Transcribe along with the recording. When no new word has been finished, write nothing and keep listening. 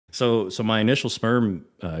So my initial sperm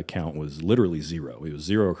count was literally zero. It was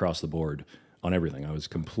zero across the board on everything. I was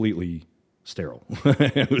completely sterile.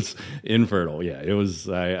 It was infertile. Yeah, it was.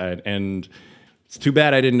 And it's too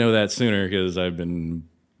bad I didn't know that sooner because I've been,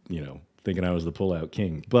 thinking I was the pull-out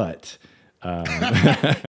king. But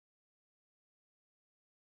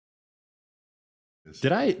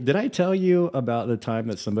did I tell you about the time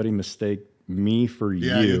that somebody mistaked me for you?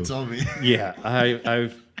 Yeah, you told me. Yeah,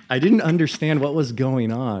 I didn't understand what was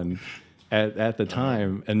going on at the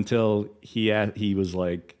time until he was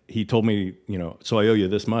like, he told me, so I owe you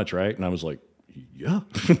this much, right? And I was like, yeah,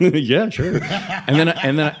 yeah, sure.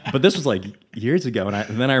 But this was like years ago,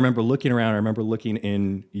 and then I remember looking around. I remember looking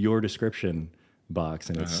in your description box,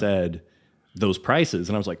 and it said those prices,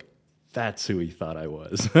 and I was like, that's who he thought I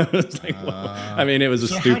was. I was like, well, I mean, it was a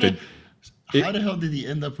stupid. How the hell did he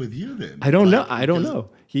end up with you then? I don't know. I don't know.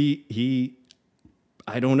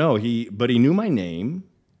 I don't know. But he knew my name,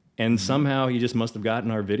 and somehow he just must have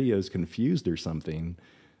gotten our videos confused or something.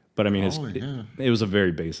 But I mean, it was a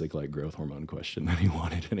very basic like growth hormone question that he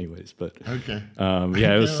wanted, anyways. But okay,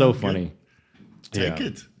 yeah, it was so funny. Take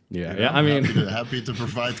it. Yeah, yeah. I mean, happy to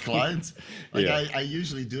provide clients. Like Yeah. I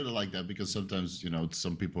usually do it like that because sometimes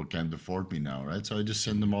some people can't afford me now, right? So I just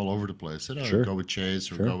send them all over the place. I said, Sure. go with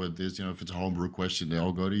Chase or Sure. go with this. If it's a homebrew question, they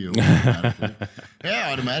all go to you automatically.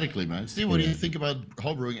 Yeah, automatically, man. Steve, what do you think about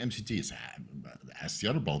homebrewing MCTs? Ask the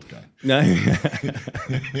other bald guy.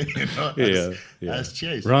 Ask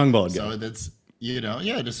Chase. Wrong bald guy. So that's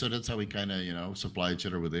so that's how we kind of supply each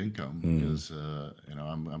other with income because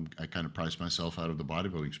I kind of priced myself out of the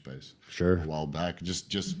bodybuilding space Sure. a while back just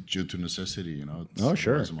due to necessity. Oh,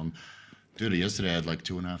 sure. Dude, yesterday I had like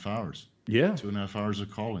 2.5 hours. Yeah. 2.5 hours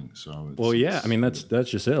of calling. So I mean, that's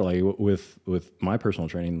just it. Like with my personal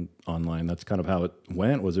training online, that's kind of how it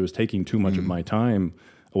went. It was taking too much of my time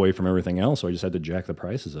away from everything else, so I just had to jack the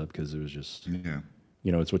prices up because it was just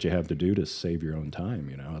it's what you have to do to save your own time.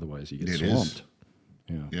 Otherwise you get swamped.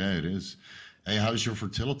 Yeah, it is. Hey, how's your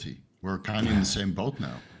fertility? We're kind of in the same boat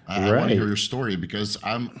now. I want to hear your story because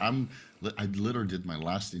I literally did my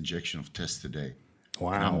last injection of test today.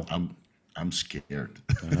 Wow. I'm scared.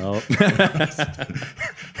 Well,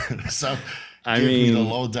 So give me the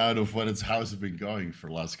lowdown of how it's been going for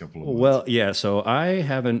the last couple of months. Well, yeah. So I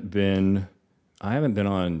haven't been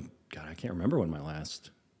on. God, I can't remember when my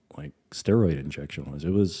last steroid injection was.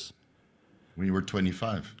 It was when you were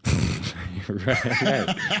 25.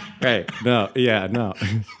 right. No. Yeah.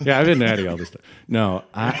 I've been adding all this stuff. No,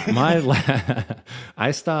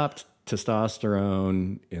 I stopped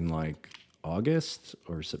testosterone in August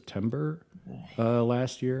or September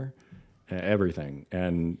last year. Everything,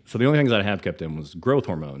 and so the only things I have kept in was growth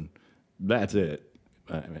hormone. That's it,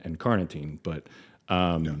 and carnitine. But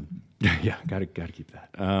yeah, gotta keep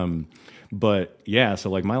that. But yeah, so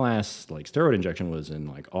my last steroid injection was in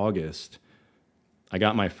August. I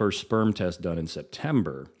got my first sperm test done in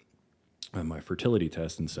September, my fertility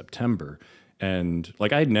test in September, and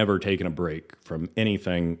I'd never taken a break from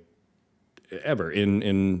anything ever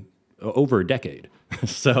in over a decade.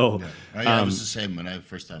 So it was the same when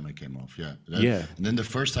first time I came off. Yeah. And then the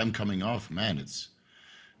first time coming off, man, it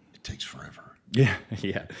takes forever. Yeah.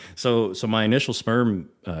 So my initial sperm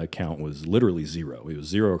count was literally zero. It was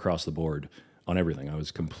zero across the board on everything. I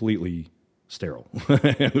was completely sterile.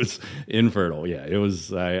 It was infertile. Yeah. It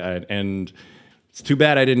was. And it's too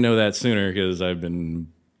bad I didn't know that sooner because I've been,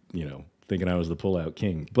 thinking I was the pull-out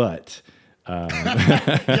king. But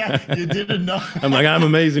yeah, you didn't know. I'm I'm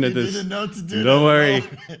amazing at this. You didn't know what to do. Don't worry,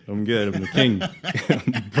 I'm good. I'm the king.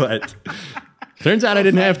 But turns out I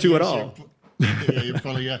didn't have to at all. Yeah, you're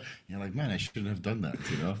probably you're like, man, I shouldn't have done that.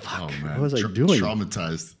 Fuck, oh man, what was I doing?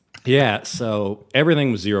 Traumatized. Yeah, so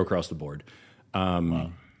everything was zero across the board.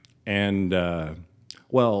 Wow. And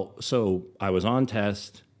so I was on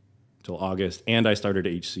test till August, and I started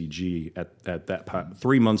HCG at that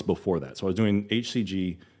 3 months before that. So I was doing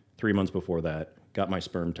HCG 3 months before that. Got my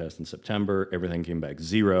sperm test in September. Everything came back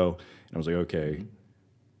zero, and I was like, okay,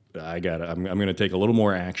 I'm going to take a little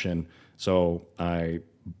more action. So I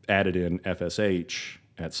added in FSH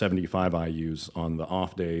at 75 IUs on the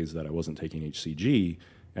off days that I wasn't taking HCG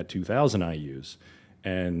at 2,000 IUs,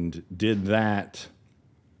 and did that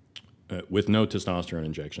with no testosterone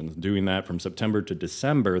injections. Doing that from September to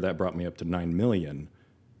December, that brought me up to 9 million.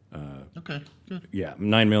 Okay, good. Yeah,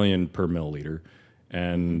 9 million per milliliter.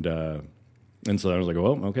 And so I was like,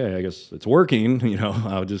 well, okay, I guess it's working.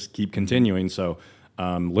 I'll just keep continuing. So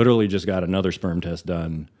literally just got another sperm test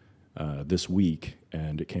done this week,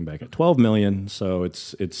 and it came back at 12 million. So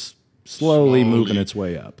it's slowly moving its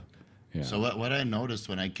way up. Yeah. So what I noticed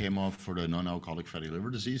when I came off for the non-alcoholic fatty liver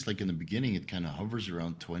disease, like in the beginning, it kind of hovers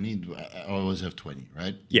around 20. I always have 20,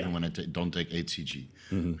 right? Yeah. Even when I don't take HCG,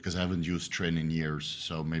 because I haven't used tren in years,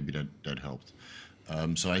 so maybe that helped.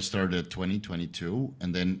 So I started at 20, 22,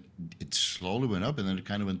 and then it slowly went up, and then it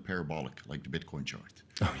kind of went parabolic, like the Bitcoin chart.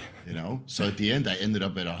 Oh, yeah. You know, so at the end, I ended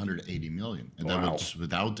up at 180 million, and that Wow. was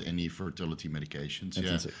without any fertility medications. That's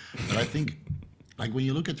Yeah, insane. but I think, like when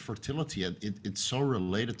you look at fertility, it's so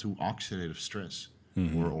related to oxidative stress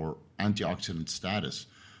or antioxidant status.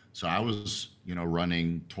 So I was,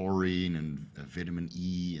 running taurine and vitamin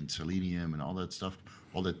E and selenium and all that stuff,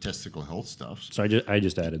 all that testicle health stuff. So I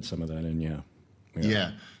just added some of that in. Yeah.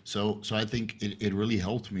 Yeah. So I think it really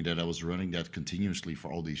helped me that I was running that continuously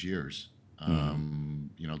for all these years,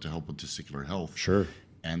 to help with testicular health. Sure.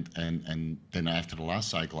 And then after the last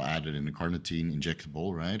cycle, I added in the carnitine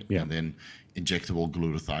injectable, right? Yeah. And then injectable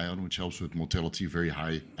glutathione, which helps with motility, very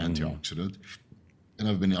high antioxidant. And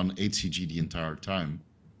I've been on HCG the entire time.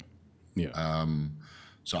 Yeah.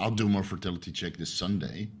 So I'll do more fertility check this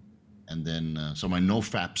Sunday. And then, so my no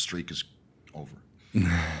FAP streak is over.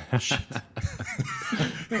 Shit.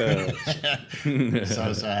 So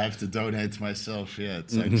I have to donate myself. Yeah, it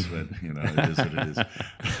sucks, but it is what it is.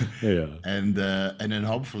 Yeah. And then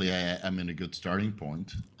hopefully I'm in a good starting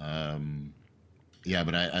point.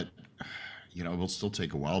 But I it will still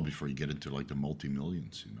take a while before you get into like the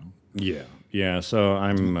multi-millions. Yeah. So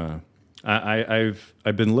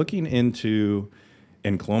I've been looking into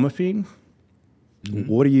enclomiphene.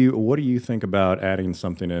 What do you think about adding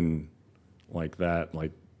something in like that,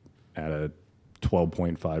 like at a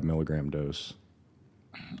 12.5 milligram dose?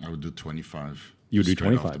 I would do 25. You would do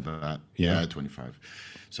straight off 25? the bat. Yeah. Yeah, 25.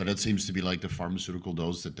 So that seems to be like the pharmaceutical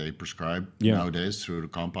dose that they prescribe Yeah. nowadays through the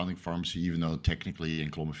compounding pharmacy, even though technically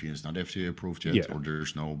enclomiphene is not FDA approved yet, Yeah. or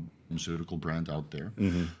there's no pharmaceutical brand out there.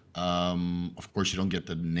 Of course, you don't get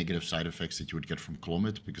the negative side effects that you would get from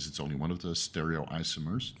Clomid because it's only one of the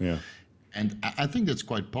stereoisomers. Yeah. And I think that's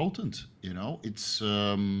quite potent. It's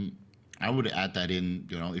I would add that in.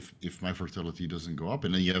 If my fertility doesn't go up,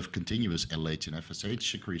 and then you have continuous LH and FSH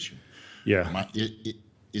secretion. Yeah.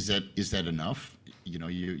 Is that enough?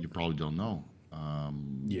 You probably don't know.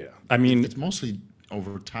 Yeah. I mean, it's mostly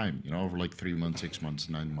over time. Over like 3 months, 6 months,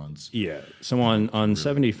 9 months. yeah. So on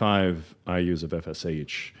 75 IUs of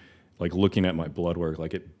FSH, like looking at my blood work,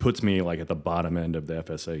 like it puts me like at the bottom end of the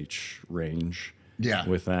FSH range. Yeah.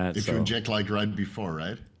 With that, if you inject like right before,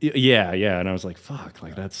 right? Yeah, and I was like, fuck,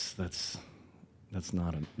 like that's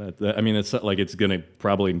not I mean, it's like it's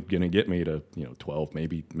probably gonna get me to 12,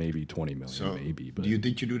 maybe 20 million, So maybe. But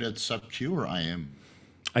did you do that sub Q or IM?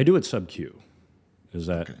 I do it sub Q. Is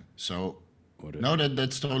that Okay. So what it, no,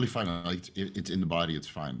 that's totally fine. Like it's in the body, it's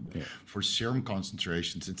fine. Yeah. For serum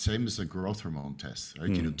concentrations, it's same as the growth hormone test, right?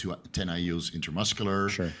 You do 10 IUs intramuscular,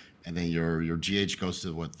 Sure. and then your GH goes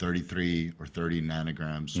to 33 or 30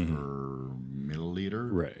 nanograms per milliliter,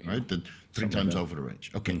 Right. Right, that three Something times like over the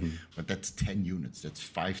range. Okay, but that's 10 units. That's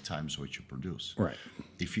 5 times what you produce. right?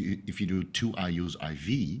 If you do 2 IUs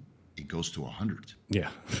IV, it goes to 100 Yeah,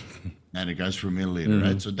 nanograms per milliliter,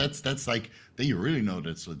 right? So that's like then you really know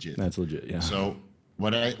that's legit. that's legit. Yeah. So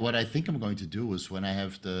what I think I'm going to do is when I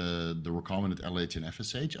have the recombinant LH and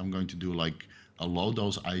FSH, I'm going to do like a low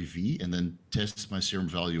dose IV and then test my serum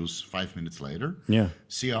values 5 minutes later. Yeah.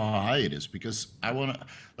 See how high it is, because I want to,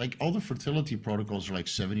 like, all the fertility protocols are like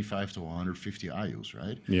 75 to 150 IUs,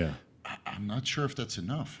 right? Yeah. I'm not sure if that's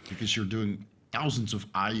enough, because you're doing thousands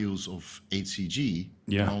of IUs of HCG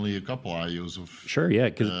Yeah. and only a couple IUs of Sure. Yeah.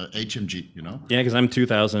 Because HMG, because I'm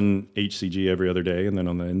 2,000 HCG every other day, and then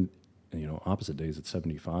on the opposite days it's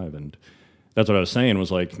 75, and that's what I was saying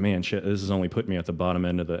was like, man, shit, this is only putting me at the bottom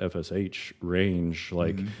end of the FSH range,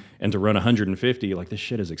 like, and to run 150, like this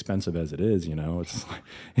shit is expensive as it is,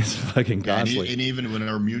 it's fucking costly. And even when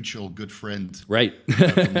our mutual good friend, Right.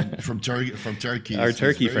 from Turkey, Our is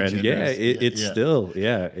Turkey very friend, generous.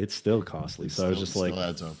 it's still costly. So I was just like, still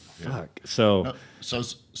adds up. Yeah. fuck. So So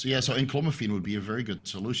enclomiphene would be a very good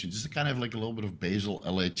solution, just to kind of have like a little bit of basal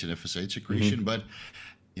LH and FSH secretion. But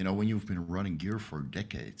when you've been running gear for a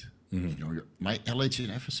decade, my LH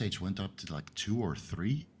and FSH went up to like 2 or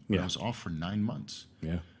 3 when I was off for 9 months.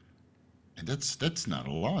 yeah, And that's not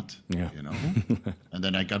a lot. Yeah. And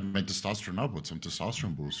then I got my testosterone up with some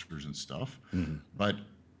testosterone boosters and stuff. But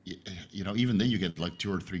even then you get like 2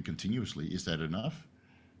 or 3 continuously. Is that enough?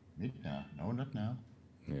 No, not now.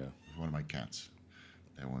 yeah. One of my cats.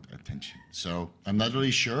 They want attention. So I'm not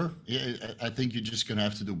really sure. I think you're just gonna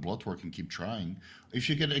have to do blood work and keep trying. If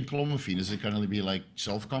you get enclomiphene, is it gonna be like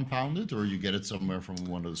self-compounded, or you get it somewhere from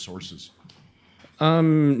one of the sources?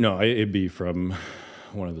 No, it'd be from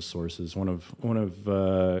one of the sources, one of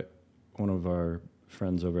our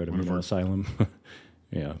friends over at Amino Asylum.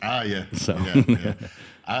 Yeah. Yeah. So Yeah.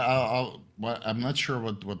 I'm not sure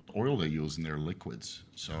what oil they use in their liquids.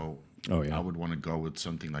 So oh yeah, I would want to go with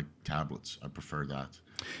something like tablets. I prefer that.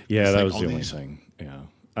 yeah, It's that like was all the only these, thing. Yeah,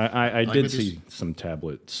 I like did with this, see some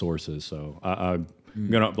tablet sources, so I'm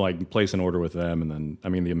gonna like place an order with them, and then I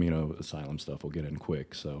mean the Amino Asylum stuff will get in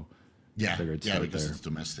quick, so I yeah, figured yeah, start because there. it's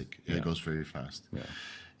domestic. Yeah. It goes very fast. Yeah.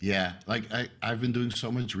 Yeah, like I've been doing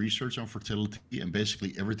so much research on fertility, and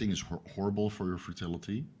basically everything is horrible for your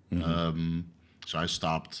fertility. So I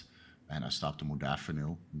stopped, and I stopped the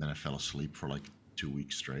modafinil, and then I fell asleep for like 2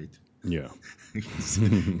 weeks straight. Yeah.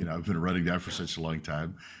 I've been running that for such a long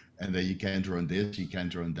time, and then you can't run this, you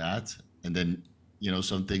can't run that, and then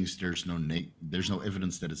some things there's no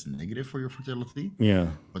evidence that it's negative for your fertility, Yeah.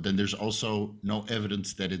 but then there's also no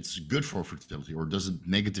evidence that it's good for fertility or doesn't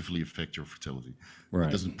negatively affect your fertility. Right.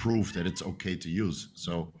 It doesn't prove that it's okay to use.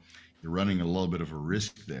 So you're running a little bit of a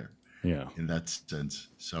risk there Yeah. in that sense.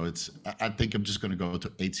 So I think I'm just going to go to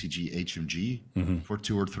HCG, HMG for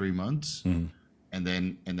 2 or 3 months, and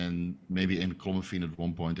then maybe end clomiphene at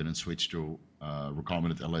one point, and then switch to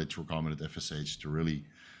recombinant LH, recombinant FSH to really,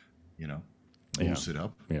 boost it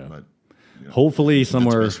up. Yeah. But Hopefully that's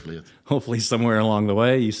somewhere, basically it. hopefully somewhere along the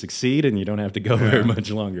way you succeed and you don't have to go very much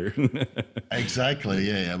longer. Exactly.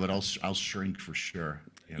 Yeah. But I'll shrink for sure.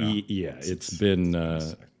 Yeah, it's been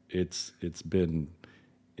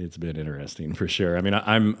interesting for sure. I mean,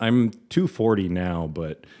 I'm 240 now,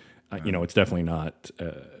 but it's definitely not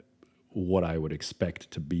what I would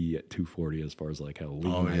expect to be at 240 as far as like how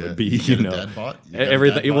lean I would be. You got a dad bod? You got a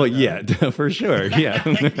Everything. dad Well, bod yeah, for sure.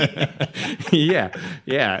 Yeah,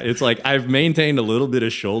 yeah. It's like I've maintained a little bit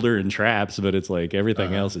of shoulder and traps, but it's like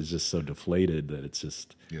everything else is just so deflated that it's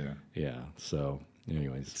just yeah. So,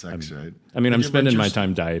 anyways, sucks, right? I mean, I'm Yeah, but spending my just-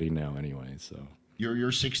 time dieting now anyway. So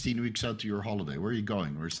You're 16 weeks out to your holiday. Where are you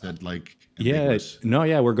going? Or is that like yeah, ambiguous?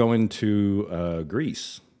 we're going to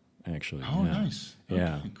Greece actually. Oh, Yeah. nice.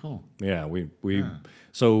 Yeah. Okay, cool. Yeah,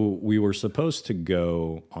 so we were supposed to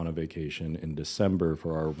go on a vacation in December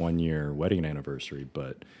for our 1-year wedding anniversary,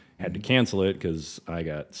 but had to cancel it because I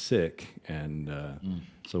got sick, and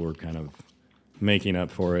so we're kind of making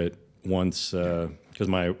up for it once because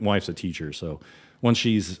my wife's a teacher. So once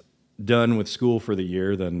she's done with school for the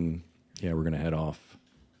year, then we're gonna head off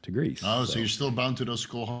to Greece. Oh, so you're still bound to those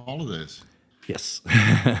school holidays. Yes,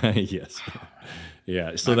 yes,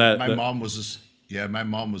 yeah. So my mom was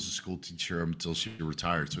a school teacher until she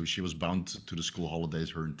retired, so she was bound to the school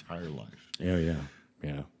holidays her entire life. yeah.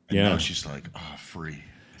 And now she's like, free.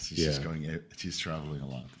 She's just she's traveling a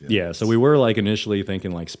lot. Yeah, so we were like initially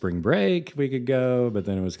thinking like spring break we could go, but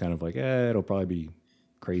then it was kind of like, it'll probably be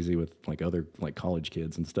crazy with like other like college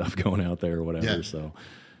kids and stuff going out there or whatever. Yeah.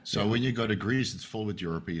 So when you go to Greece, it's full with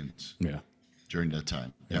Europeans. yeah. During that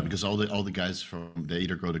time, because all the guys they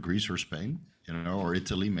either go to Greece or Spain, or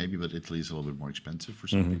Italy maybe, but Italy is a little bit more expensive for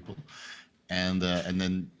some people, and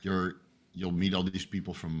then you'll meet all these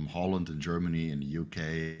people from Holland and Germany and the UK,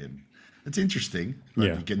 and it's interesting.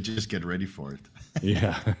 But you can just get ready for it.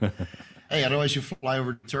 Yeah. Hey, otherwise you fly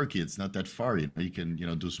over to Turkey. It's not that far. You can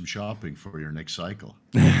do some shopping for your next cycle.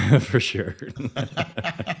 For sure.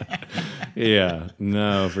 Yeah,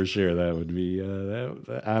 no, for sure. That would be.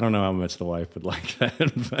 I don't know how much the wife would like that.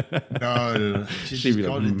 But No. She's She'd just be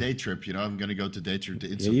going like, to day trip. I'm going to go to day trip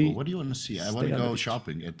to Istanbul. What do you want to see? I want to go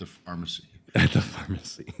shopping at the pharmacy. At the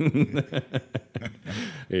pharmacy.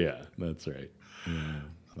 Yeah, that's right. Yeah,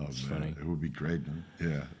 that's funny. It would be great, man.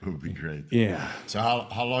 Yeah, it would be great. Yeah. So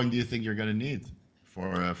how long do you think you're going to need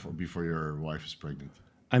for before your wife is pregnant?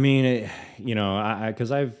 I mean,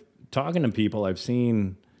 because I've talking to people, I've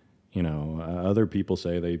seen, other people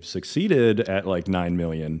say they've succeeded at like 9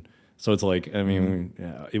 million. So it's like, I mean,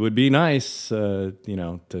 it would be nice, to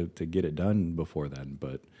get it done before then.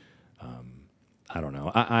 But I don't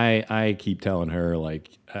know. I keep telling her like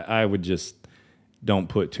I would just don't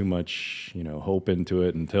put too much, hope into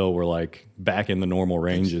it until we're like back in the normal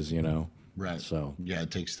ranges, Right. So yeah, it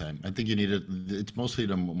takes time. I think you need it. It's mostly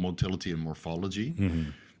the motility and morphology.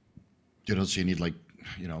 So you need like,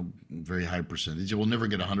 very high percentage. You will never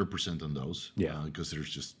get 100% on those. Yeah. Because there's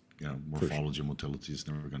just, morphology and motility is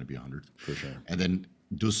never going to be 100. For sure. And then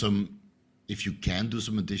if you can do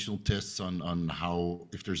some additional tests on how,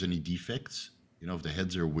 if there's any defects, if the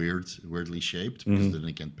heads are weirdly shaped, because then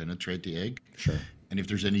they can penetrate the egg. Sure. And if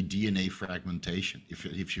there's any DNA fragmentation,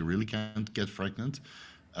 if you really can't get pregnant,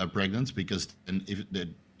 because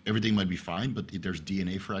then everything might be fine, but if there's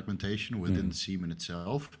DNA fragmentation within the semen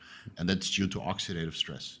itself, and that's due to oxidative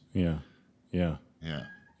stress. Yeah. Yeah. Yeah.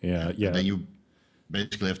 And then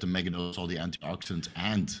basically have to megadose all the antioxidants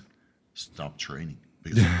and stop training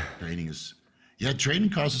because training is, yeah, training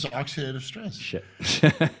causes oxidative stress. Shit.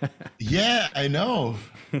 Yeah, I know.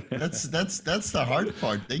 That's the hard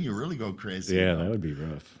part. Then you really go crazy. Yeah, you know? that would be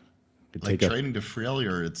rough. It'd Like take training to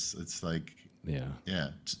failure. It's like, yeah. yeah,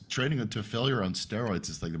 training to failure on steroids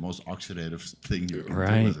is like the most oxidative thing you can do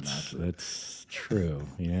Right. as an athlete. That's true.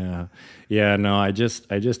 Yeah. Yeah. No, I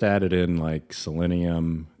just added in like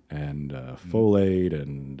selenium and folate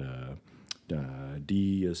and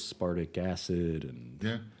D-aspartic acid and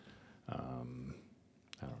Yeah. I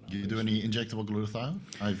don't know. Do you do any injectable glutathione,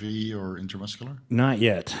 IV or intramuscular? Not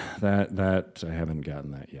yet. That I haven't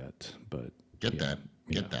gotten that yet. But Get yeah.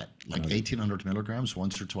 that. Like 1,800 milligrams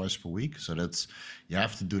once or twice per week. So that's, you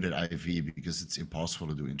have to do that IV because it's impossible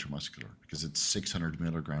to do intramuscular because it's 600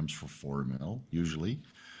 milligrams for 4 ml usually,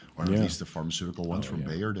 or at Yeah. least the pharmaceutical ones from yeah.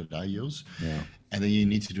 Bayer that I use. Yeah. And then you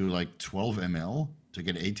need to do like 12 ml to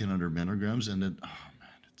get 1,800 milligrams. And then, oh man,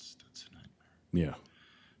 that's a nightmare.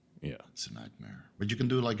 Yeah. Yeah. It's a nightmare. But you can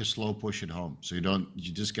do like a slow push at home. So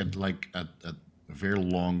you just get like a very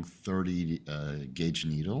long 30 gauge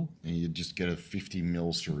needle and you just get a 50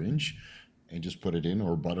 ml syringe and just put it in,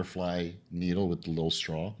 or a butterfly needle with the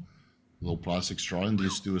little plastic straw, and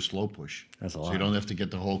just do a slow push. That's a So lot. you don't have to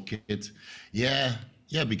get the whole kit. Yeah,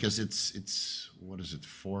 because it's what is it,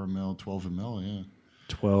 4 ml, 12 ml, yeah.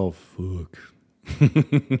 12. Fuck.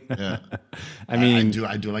 Yeah. I mean,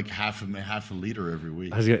 I do like half a liter every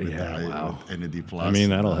week. I was gonna, with yeah, the- wow. with NAD plus. I mean,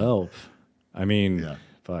 that'll help. I mean, Yeah.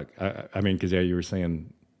 fuck. I mean, because, yeah, you were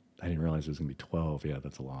saying, I didn't realize it was going to be 12. Yeah,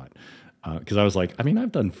 that's a lot. Because I was like, I mean,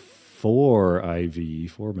 I've done 4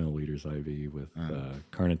 milliliters IV with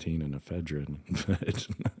carnitine and ephedrine.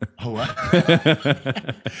 Oh, wow.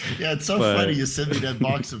 Yeah, it's so funny. You sent me that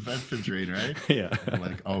box of ephedrine, right? Yeah. I'm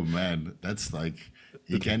like, oh man, that's like,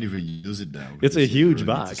 you can't even use it now. It's a because you huge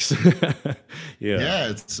really need box. to- Yeah. Yeah,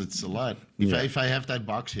 it's a lot. If I have that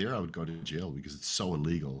box here, I would go to jail because it's so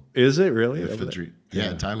illegal. Is it really? Ephedrine.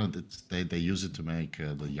 Yeah, in Thailand, they use it to make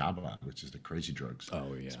the yaba, which is the crazy drugs.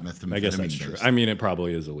 Oh, yeah. It's I guess that's methamphetamine true. based. I mean, it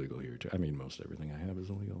probably is illegal here, too. I mean, most everything I have is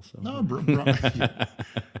illegal. So. No,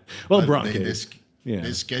 Well, but bronchitis. Yeah.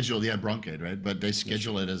 They schedule, bronchite, right? But they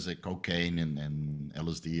schedule it as a cocaine and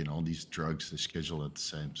LSD and all these drugs. They schedule it the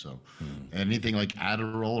same. So anything like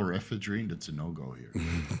Adderall or ephedrine, that's a no-go here.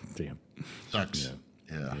 Damn. Sucks.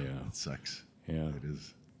 Yeah. Yeah. It sucks. Yeah. It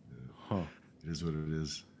is. Huh. It is what it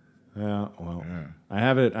is. Yeah. Well, Yeah. I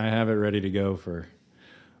have it ready to go for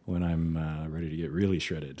when I'm ready to get really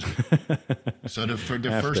shredded. So for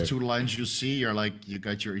the After. first 2 lines you see, you're like, you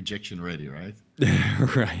got your ejection ready, right?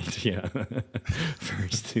 Right. Yeah.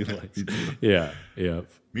 First 2 lights. Me too. Yeah. Yeah.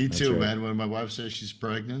 Me That's too, right. man. When my wife says she's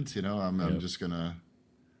pregnant, I'm just gonna,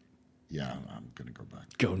 I'm gonna go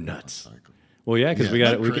back. Go nuts. Cycle. Well, yeah, because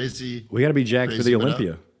Yeah, we not crazy. we got to be jacked for crazy, the but,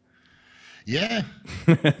 Olympia. Yeah,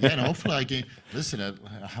 and hopefully I can listen.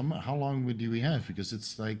 How long do we have? Because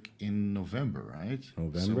it's like in November, right? So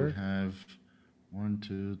November? we have 1,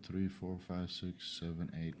 2, 3, 4, 5, 6,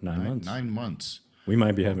 7, 8, 9 months. 9 months. We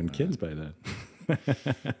might be having kids by then.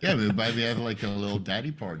 Yeah, we might be having like a little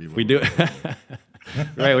daddy party. We do.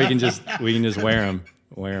 Right. We can just wear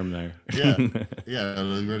them there. Yeah,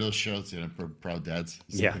 little shirts, proud dads,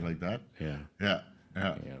 something Yeah. like that. Yeah. Yeah.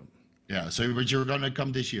 Yeah. Yeah. So, but you're gonna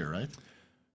come this year, right?